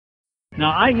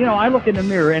Now, I look in the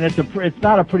mirror, and it's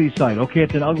not a pretty sight, okay?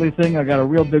 It's an ugly thing. I got a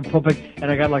real big pubic,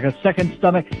 and I got like a second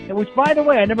stomach. And which, by the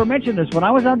way, I never mentioned this. When I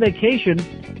was on vacation,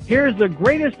 here's the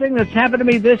greatest thing that's happened to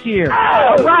me this year.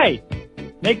 Oh! All right!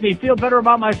 Make me feel better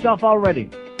about myself already.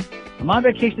 I'm on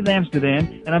vacation in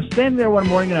Amsterdam, and I'm standing there one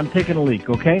morning, and I'm taking a leak,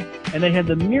 okay? And they had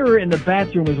the mirror in the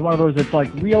bathroom was one of those that's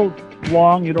like real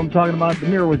long. You know what I'm talking about? The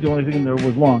mirror was the only thing that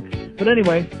was long. But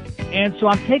anyway... And so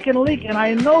I'm taking a leak, and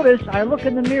I look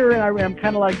in the mirror, and I'm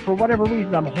kind of like, for whatever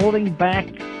reason, I'm holding back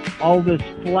all this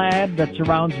flab that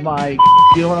surrounds my,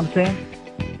 you know what I'm saying?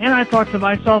 And I thought to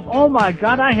myself, oh my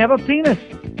God, I have a penis.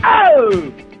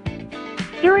 Oh!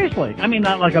 Seriously. I mean,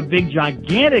 not like a big,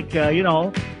 gigantic,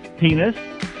 penis.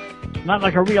 Not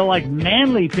like a real, like,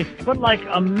 manly penis, but like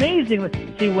amazing.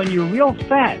 See, when you're real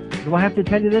fat, do I have to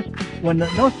tell you this?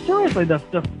 No, seriously, the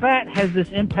fat has this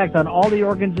impact on all the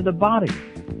organs of the body.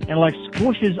 And like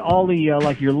squishes all the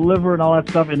like your liver and all that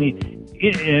stuff and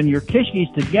your kidneys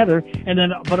together, and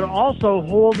then but it also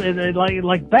holds it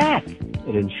like back.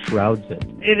 It enshrouds it.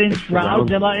 It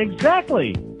enshrouds it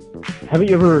exactly. Haven't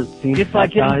you ever seen? It's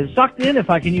like getting sucked in, if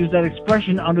I can use that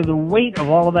expression, under the weight of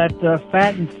all of that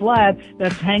fat and flab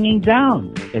that's hanging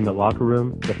down. In the locker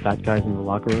room, the fat guys in the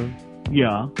locker room.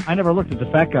 Yeah, I never looked at the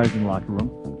fat guys in the locker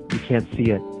room. You can't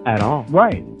see it at all.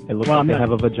 Right. It looks like they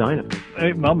have a vagina.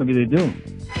 Well, maybe they do.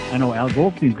 I know Al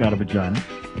Goldstein's got a vagina.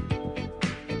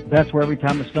 That's where every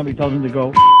time somebody tells him to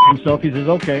go himself, he says,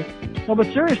 okay. No, but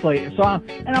seriously, so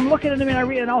I'm looking at him, and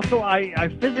I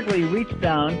physically reach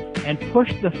down and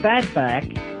push the fat back,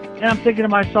 and I'm thinking to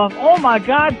myself, oh my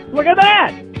God, look at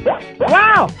that!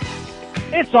 Wow!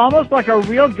 It's almost like a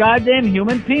real goddamn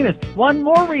human penis. One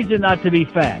more reason not to be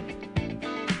fat.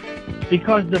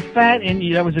 Because the fat,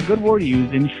 that was a good word you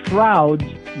used, enshrouds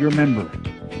your member.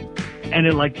 And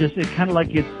it's like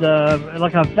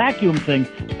a vacuum thing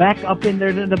back up in there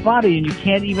in the body, and you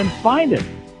can't even find it.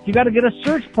 You got to get a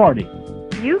search party.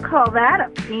 You call that a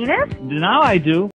penis? Now I do.